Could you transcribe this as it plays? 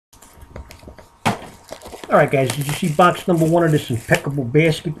Alright guys, did you see box number 1 of this impeccable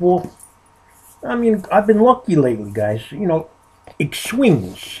basketball? I mean, I've been lucky lately, guys. You know, it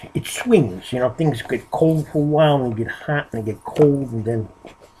swings. It swings. You know, things get cold for a while, and they get hot, and they get cold, and then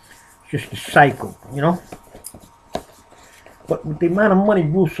it's just a cycle, you know? But with the amount of money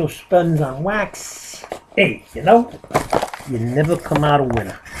Russo spends on wax, hey, you know, you never come out a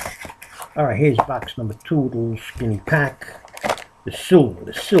winner. Alright, here's box number 2 with a little skinny pack. The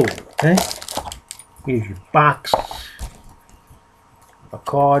silver, okay? Here's your box of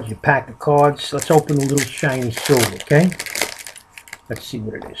cards, your pack of cards. Let's open the little shiny silver, okay? Let's see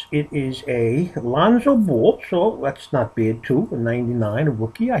what it is. It is a Lonzo Ball, so that's not bad too. A 99, a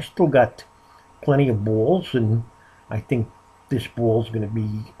rookie. I still got plenty of balls, and I think this ball is going to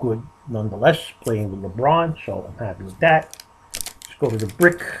be good nonetheless, playing with LeBron, so I'm happy with that. Let's go to the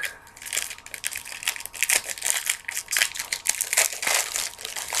brick.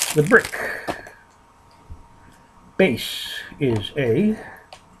 The brick. Base is a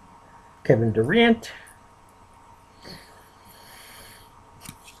Kevin Durant.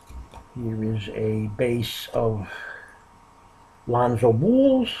 Here is a base of Lonzo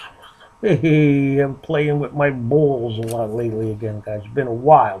Balls. Hey, I'm playing with my balls a lot lately again, guys. It's been a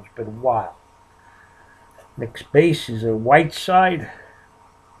while. It's been a while. Next base is a Whiteside.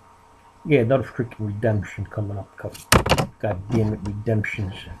 Yeah, another freaking redemption coming up. God damn it,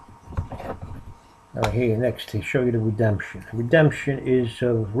 redemptions. Here, next, to show you the redemption. Redemption is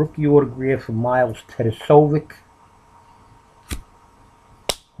a rookie autograph for Miles Teresovic.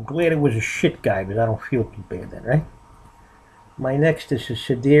 I'm glad it was a shit guy, but I don't feel too bad then, right? My next is a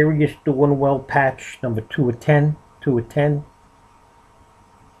Sedarius doing well patch, number 2 of 10. 2 of 10.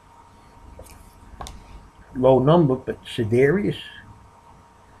 Low number, but Sedarius.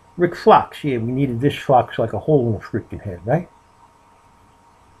 Rick Fox, yeah, we needed this Fox like a hole in the freaking head, right?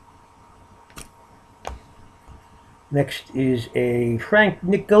 Next is a Frank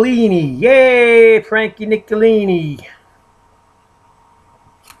Nicolini. Yay, Frankie Nicolini.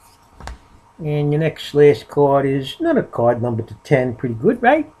 And your next last card is another card, number to 10. Pretty good,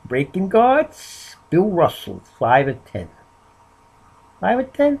 right? Breaking cards. Bill Russell, 5 of 10. 5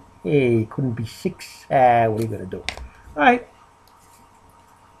 of 10? Hey, couldn't be 6. What are you going to do? All right.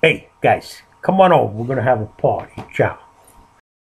 Hey, guys, come on over. We're going to have a party. Ciao.